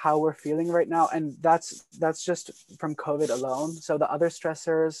how we're feeling right now. And that's just from COVID alone. So the other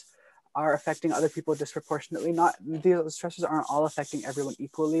stressors are affecting other people disproportionately. These stressors aren't all affecting everyone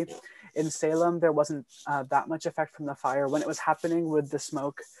equally. In Salem, there wasn't that much effect from the fire. When it was happening with the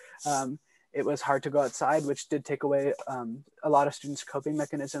smoke, it was hard to go outside, which did take away a lot of students' coping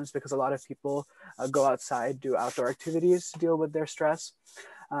mechanisms, because a lot of people go outside, do outdoor activities to deal with their stress.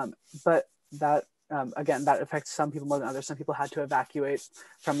 But that, again, that affects some people more than others. Some people had to evacuate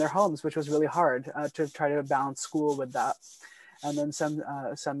from their homes, which was really hard to try to balance school with that. And then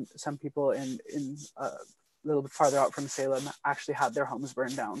some people in a little bit farther out from Salem actually had their homes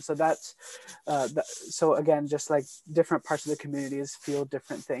burned down. So that's, so again, just like different parts of the communities feel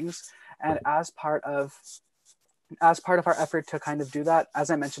different things. And as part of our effort to kind of do that, as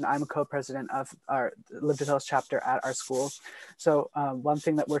I mentioned, I'm a co-president of our Live to Tellus chapter at our school. So one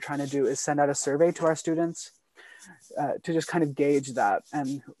thing that we're trying to do is send out a survey to our students to just kind of gauge that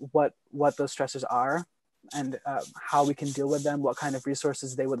and what those stressors are, and how we can deal with them, what kind of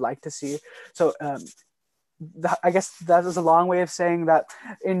resources they would like to see. So I guess that is a long way of saying that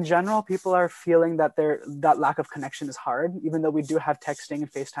in general, people are feeling that that lack of connection is hard. Even though we do have texting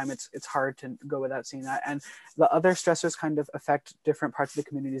and FaceTime, it's hard to go without seeing that. And the other stressors kind of affect different parts of the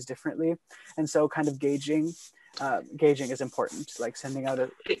communities differently. And so kind of gauging is important, like sending out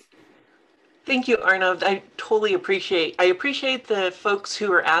a... Thank you, Arnav. I totally appreciate the folks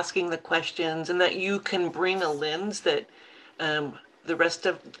who are asking the questions, and that you can bring a lens that the rest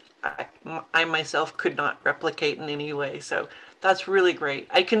of I myself could not replicate in any way. So that's really great.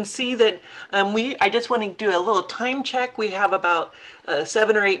 I can see that I just want to do a little time check. We have about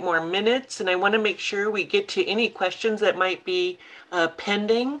 7 or 8 more minutes, and I want to make sure we get to any questions that might be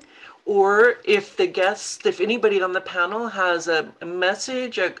pending. Or if anybody on the panel has a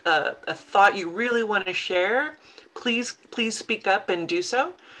message, a thought you really want to share, please speak up and do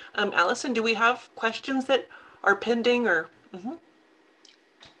so. Allison, do we have questions that are pending or? Mm-hmm.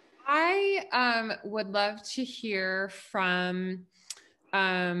 I would love to hear from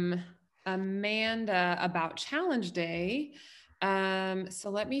Amanda about Challenge Day. So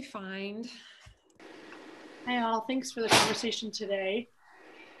let me find. Hi all, thanks for the conversation today.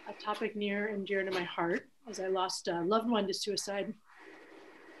 A topic near and dear to my heart, as I lost a loved one to suicide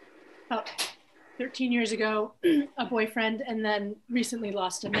about 13 years ago, a boyfriend, and then recently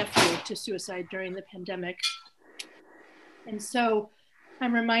lost a nephew to suicide during the pandemic. And so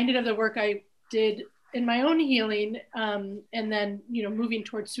I'm reminded of the work I did in my own healing, and then, moving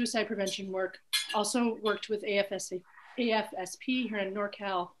towards suicide prevention work. Also worked with AFSP here in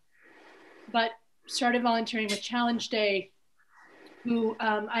NorCal, but started volunteering with Challenge Day, who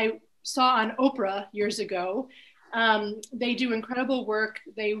I saw on Oprah years ago. They do incredible work.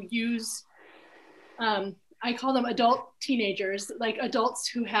 They use, I call them adult teenagers, like adults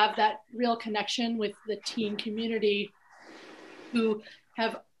who have that real connection with the teen community, who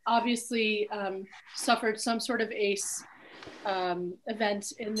have obviously suffered some sort of ACE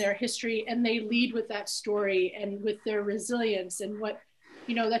event in their history, and they lead with that story and with their resilience and what,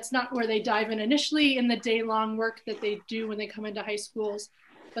 that's not where they dive in initially in the day-long work that they do when they come into high schools,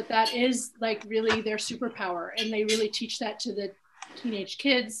 but that is like really their superpower, and they really teach that to the teenage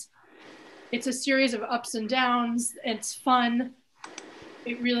kids. It's a series of ups and downs. It's fun.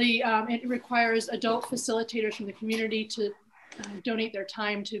 It really, it requires adult facilitators from the community to donate their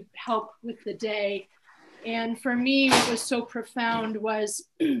time to help with the day. And for me, what was so profound was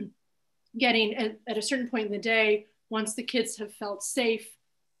getting at a certain point in the day, once the kids have felt safe,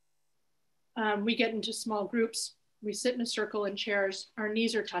 we get into small groups. We sit in a circle in chairs, our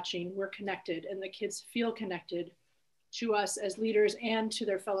knees are touching, we're connected, and the kids feel connected to us as leaders and to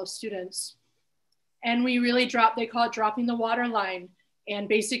their fellow students. And we really they call it dropping the water line, and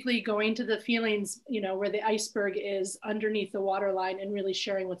basically going to the feelings, where the iceberg is underneath the water line, and really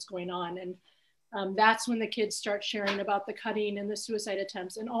sharing what's going on. And that's when the kids start sharing about the cutting and the suicide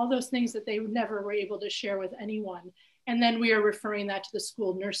attempts and all those things that they never were able to share with anyone. And then we are referring that to the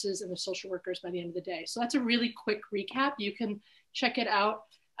school nurses and the social workers by the end of the day. So that's a really quick recap. You can check it out.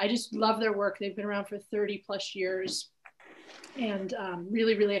 I just love their work. They've been around for 30 plus years, and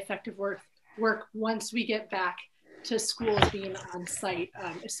really, really effective work once we get back to schools being on site,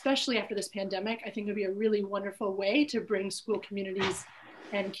 especially after this pandemic. I think it would be a really wonderful way to bring school communities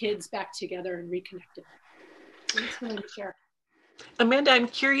and kids back together and reconnected. Thanks for letting me share. Amanda, I'm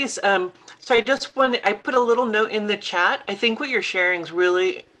curious. So I put a little note in the chat. I think what you're sharing is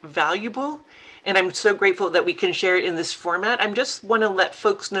really valuable, and I'm so grateful that we can share it in this format. I just want to let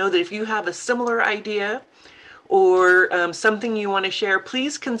folks know that if you have a similar idea or something you want to share,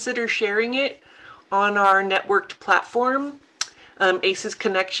 please consider sharing it on our networked platform, ACES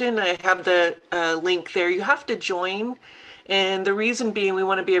Connection. I have the link there. You have to join. And the reason being, we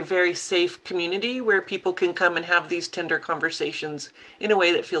want to be a very safe community where people can come and have these tender conversations in a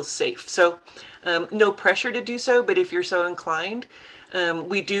way that feels safe. So no pressure to do so, but if you're so inclined,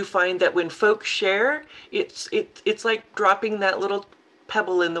 we do find that when folks share, it's like dropping that little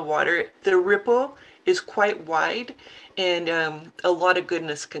pebble in the water. The ripple is quite wide, and a lot of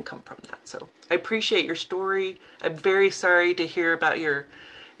goodness can come from that. So I appreciate your story. I'm very sorry to hear about your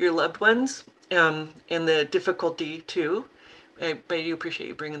loved ones and the difficulty too. But I do appreciate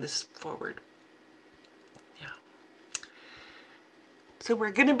you bringing this forward. Yeah. So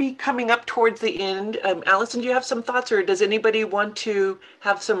we're going to be coming up towards the end. Allison, do you have some thoughts, or does anybody want to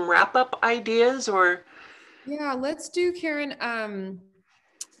have some wrap-up ideas? Or yeah, let's do, Karen.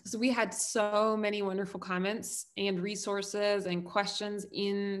 So we had so many wonderful comments and resources and questions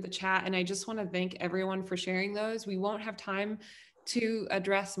in the chat, and I just want to thank everyone for sharing those. We won't have time to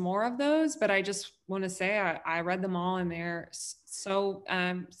address more of those, but I just want to say I read them all, and they're so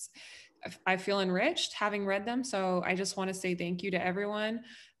I feel enriched having read them. So I just want to say thank you to everyone,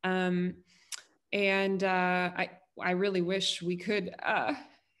 and I really wish we could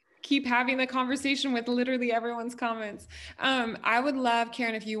keep having the conversation with literally everyone's comments. I would love,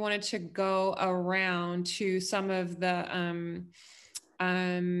 Karen, if you wanted to go around to some of the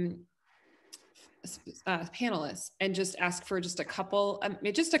panelists and just ask for just a couple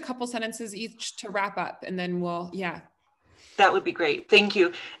sentences each to wrap up, and then that would be great. Thank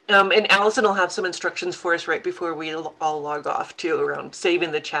you. And Allison will have some instructions for us right before we all log off too, around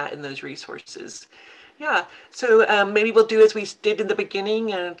saving the chat and those resources. Yeah, so maybe we'll do as we did in the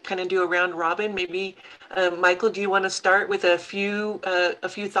beginning and kind of do a round robin. Maybe Michael, do you want to start with a few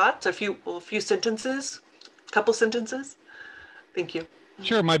thoughts, a few sentences, couple sentences? Thank you.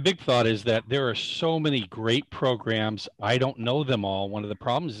 Sure. My big thought is that there are so many great programs. I don't know them all. One of the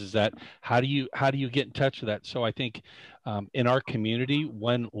problems is that how do you get in touch with that? So I think in our community,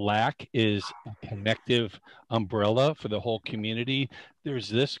 one lack is a connective umbrella for the whole community. There's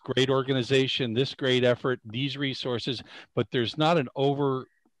this great organization, this great effort, these resources, but there's not an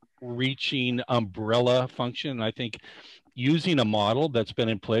overreaching umbrella function. And I think using a model that's been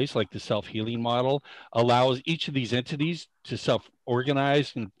in place, like the self-healing model, allows each of these entities to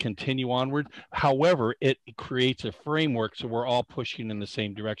self-organize and continue onward. However, it creates a framework so we're all pushing in the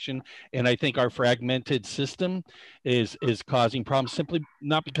same direction. And I think our fragmented system is causing problems, simply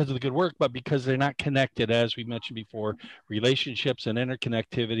not because of the good work, but because they're not connected. As we mentioned before, relationships and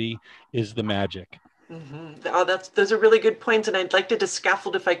interconnectivity is the magic. Mm-hmm. Oh, those are really good points, and I'd like to just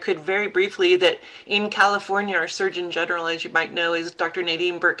scaffold, if I could, very briefly, that in California, our Surgeon General, as you might know, is Dr.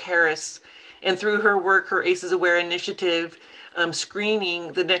 Nadine Burke-Harris, and through her work, her ACEs Aware initiative,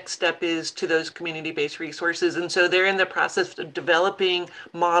 screening, the next step is to those community-based resources, and so they're in the process of developing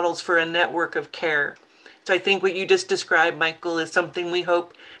models for a network of care. So I think what you just described, Michael, is something we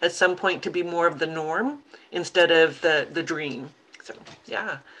hope at some point to be more of the norm instead of the dream. So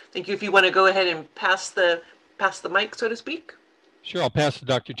yeah. Thank you. If you want to go ahead and pass the mic, so to speak. Sure, I'll pass to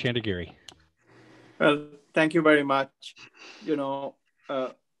Dr. Chandragiri. Well, thank you very much.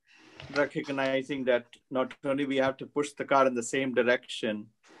 Recognizing that not only we have to push the car in the same direction,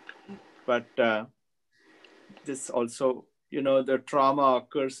 but this also, the trauma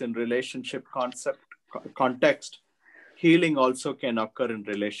occurs in relationship context. Healing also can occur in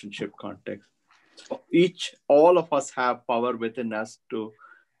relationship context. So all of us have power within us to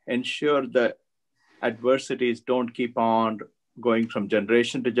ensure that adversities don't keep on going from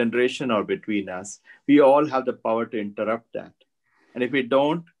generation to generation or between us. We all have the power to interrupt that. And if we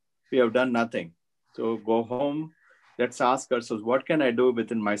don't, we have done nothing. So go home, let's ask ourselves, what can I do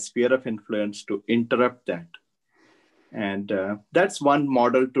within my sphere of influence to interrupt that? And that's one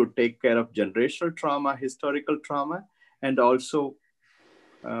model to take care of generational trauma, historical trauma, and also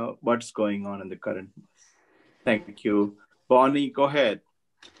what's going on in the current. Thank you. Bonnie, go ahead.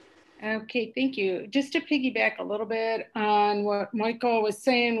 Okay, thank you. Just to piggyback a little bit on what Michael was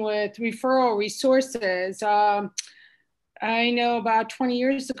saying with referral resources. I know about 20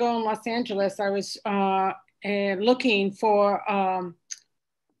 years ago in Los Angeles, I was looking for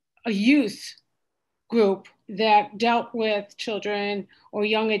a youth group that dealt with children or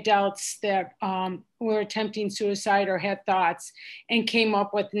young adults that were attempting suicide or had thoughts and came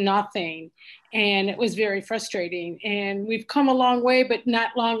up with nothing. And it was very frustrating. And we've come a long way, but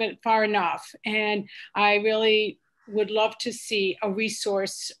not far enough. And I really would love to see a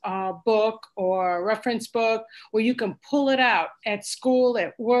resource book or a reference book where you can pull it out at school,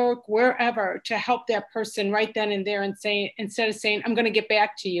 at work, wherever, to help that person right then and there, and say, instead of saying, I'm going to get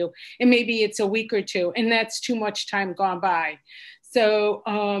back to you, and maybe it's a week or two, and that's too much time gone by. So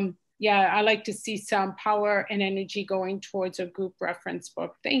yeah, I like to see some power and energy going towards a group reference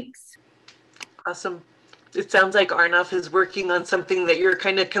book. Thanks. Awesome. It sounds like Arnaf is working on something that you're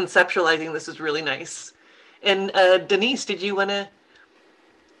kind of conceptualizing. This is really nice. And Denise, did you want to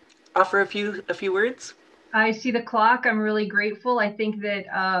offer a few words? I see the clock. I'm really grateful. I think that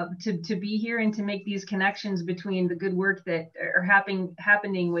to be here and to make these connections between the good work that are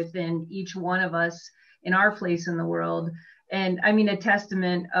happening within each one of us in our place in the world. And I mean, a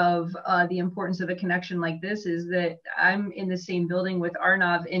testament of the importance of a connection like this is that I'm in the same building with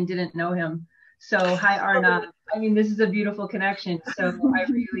Arnav and didn't know him. So hi, Arnav. I mean, this is a beautiful connection. So I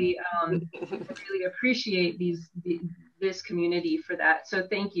really appreciate this community for that. So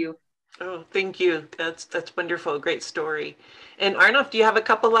thank you. Oh, thank you. That's wonderful. Great story. And Arnav, do you have a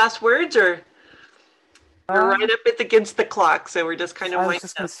couple last words, or we're right up against the clock, so we're just kind of winding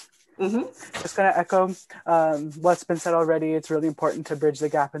up. Just going to echo what's been said already. It's really important to bridge the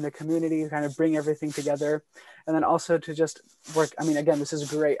gap in the community, kind of bring everything together. And then also to just work. I mean, again, this is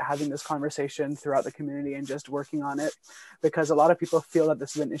great having this conversation throughout the community and just working on it, because a lot of people feel that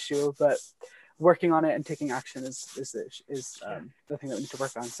this is an issue, but working on it and taking action is the thing that we need to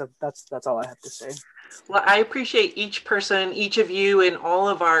work on. So that's all I have to say. Well, I appreciate each person, each of you, and all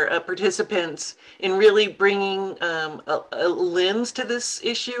of our participants in really bringing a lens to this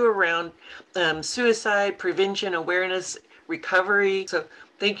issue around suicide, prevention, awareness, recovery. So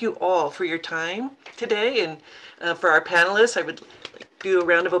thank you all for your time today. And for our panelists, I would like to do a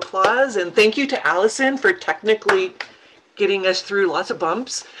round of applause. And thank you to Allison for technically getting us through lots of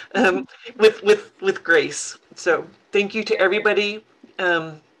bumps with grace. So thank you to everybody.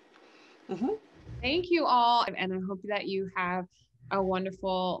 Thank you all, and I hope that you have a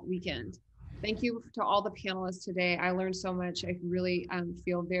wonderful weekend. Thank you to all the panelists today. I learned so much. I really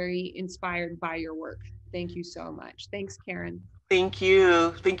feel very inspired by your work. Thank you so much. Thanks, Karen. Thank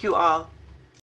you. Thank you all.